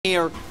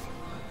here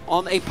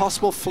on a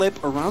possible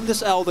flip around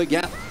this Elder.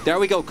 Yeah, there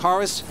we go.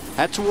 Karis,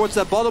 head towards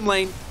that bottom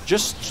lane.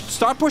 Just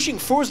start pushing.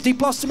 Force D+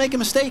 to make a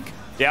mistake.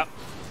 Yep.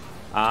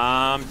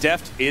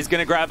 Deft is going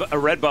to grab a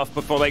red buff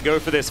before they go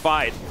for this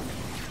fight.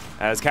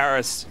 As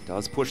Karis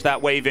does push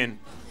that wave in.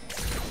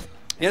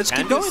 Yeah, let's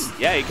keep going.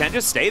 Yeah, he can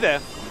just stay there.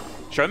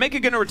 Showmaker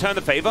going to return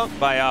the favor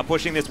by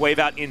pushing this wave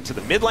out into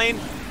the mid lane.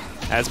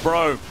 As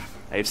Bro,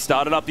 they've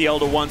started up the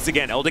Elder once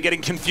again. Elder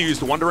getting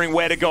confused, wondering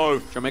where to go.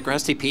 Showmaker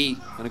has TP.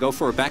 Gonna go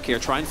for a back here,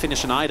 try and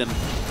finish an item.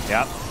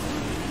 Yep.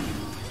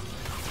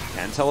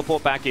 Can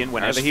teleport back in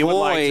whenever he would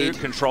like to.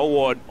 Control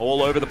ward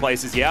all over the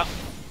places, yep.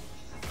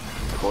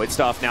 Void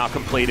Staff now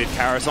completed.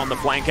 Karis on the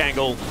flank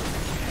angle.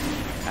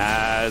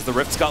 As the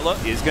Rift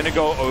Scuttler is going to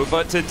go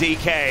over to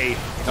DK.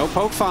 No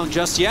poke found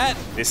just yet.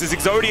 This is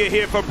Exodia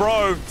here for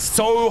Bro.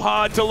 So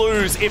hard to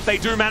lose if they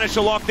do manage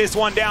to lock this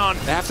one down.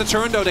 They have to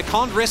turn though. They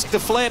can't risk the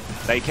flip.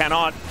 They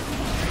cannot.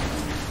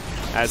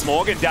 As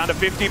Morgan down to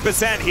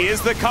 50%.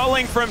 Here's the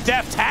culling from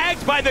Deft.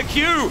 Tagged by the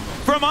Q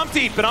from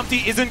Umpty, but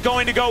Umpty isn't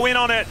going to go in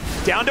on it.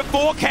 Down to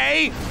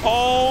 4K.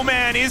 Oh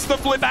man, is the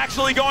flip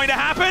actually going to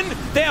happen?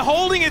 They're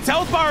holding its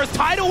health bar as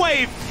Tidal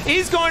Wave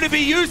is going to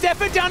be used.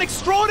 Effort down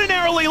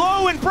extraordinarily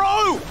low, and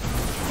Bro,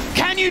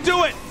 can you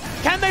do it?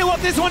 Can they lock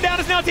this one down?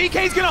 As now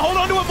DK's going to hold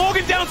on to it.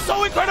 Morgan down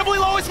so incredibly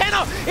low as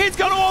Henna is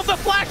going to hold the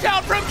flash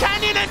out from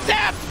Canyon, and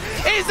Deft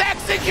is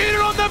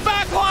executed on the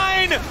back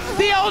line.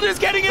 The Elder's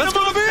getting in the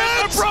move,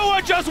 and the Bro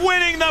are just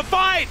winning the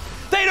fight.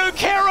 They don't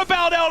care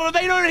about Elder,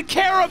 they don't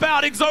care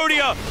about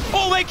Exodia.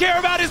 All they care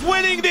about is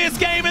winning this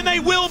game, and they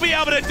will be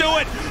able to do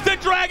it. The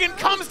dragon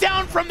comes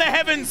down from the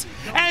heavens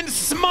and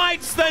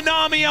smites the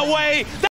Nami away.